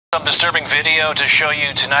Some disturbing video to show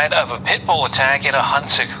you tonight of a pit bull attack in a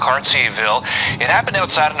Huntsick, Cartierville. It happened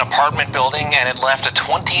outside an apartment building, and it left a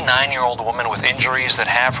 29-year-old woman with injuries that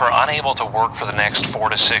have her unable to work for the next 4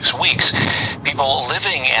 to 6 weeks. People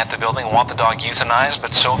living at the building want the dog euthanized,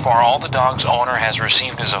 but so far all the dog's owner has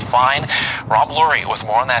received is a fine. Rob Lurie with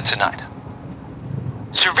more on that tonight.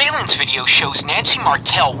 Surveillance video shows Nancy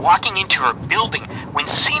Martell walking into her building when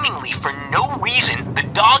seemingly for no reason, the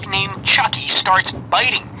dog named Chucky starts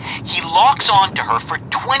biting. He locks onto her for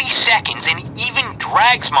 20 seconds and even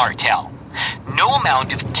drags Martell. No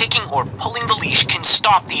amount of kicking or pulling the leash can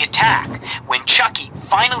stop the attack. When Chucky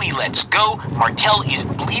finally lets go, Martell is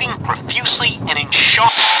bleeding profusely and in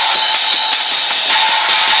shock.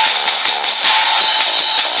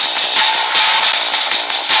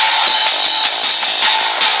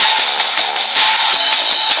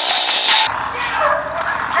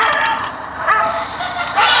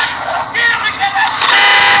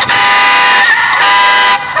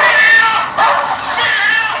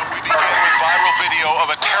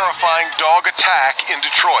 Dog attack in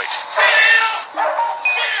Detroit.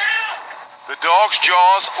 The dog's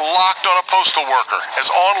jaws locked on a postal worker as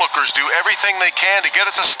onlookers do everything they can to get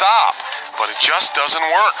it to stop, but it just doesn't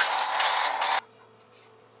work.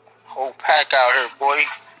 Whole pack out here, boy.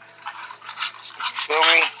 Feel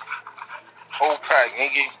me? Whole pack,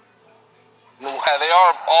 nigga. They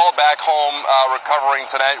are all back home recovering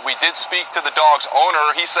tonight. We did speak to the dog's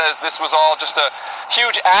owner. He says this was all just a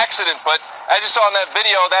huge accident, but as you saw in that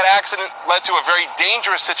video, that accident led to a very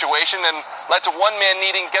dangerous situation and led to one man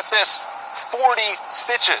needing, get this, 40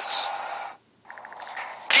 stitches.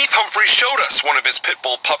 Keith Humphrey showed us one of his pit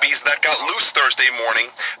bull puppies that got loose Thursday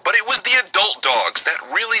morning, but it was the adult dogs that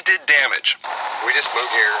really did damage. We just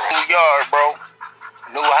moved here. New yard, bro.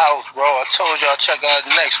 New house, bro. I told y'all check out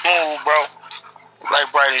the next move, bro.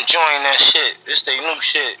 Like bright enjoying that shit. This they new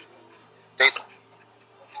shit.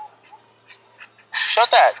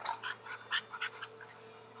 Shut that.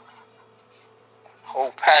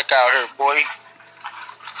 Whole pack out here, boy.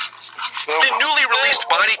 In newly released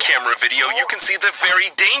body camera video, you can see the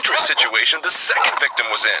very dangerous situation the second victim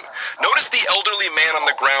was in. Notice the elderly man on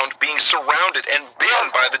the ground being surrounded and bitten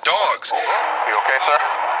by the dogs. You okay, sir?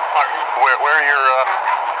 Where are your,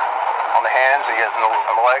 on the hands, and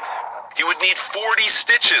on the legs? He would need 40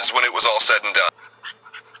 stitches when it was all said and done.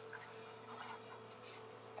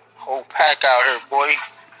 Whole pack out here, boy.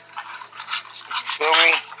 Feel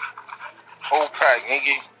me? Whole pack,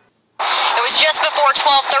 nigga. It was just before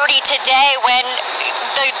 12:30 today when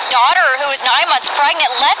the daughter, who is 9 months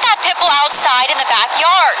pregnant, let that pit bull outside in the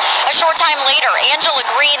backyard. A short time later, Angela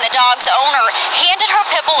Green, the dog's owner, handed her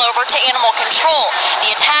pit bull over to animal control.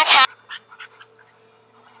 The attack happened.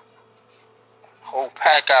 Whole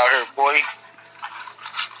pack out here, boy.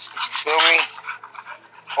 Feel me?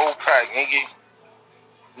 Whole pack, nigga.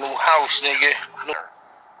 New house, nigga.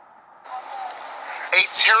 A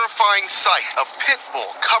terrifying sight, a pit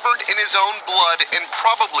bull covered in his own blood and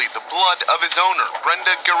probably the blood of his owner,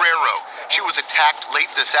 Brenda Guerrero. She was attacked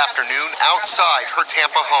late this afternoon outside her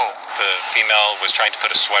Tampa home. The female was trying to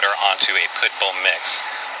put a sweater onto a pit bull mix.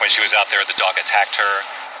 When she was out there, the dog attacked her,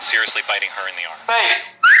 seriously biting her in the arm. Faith.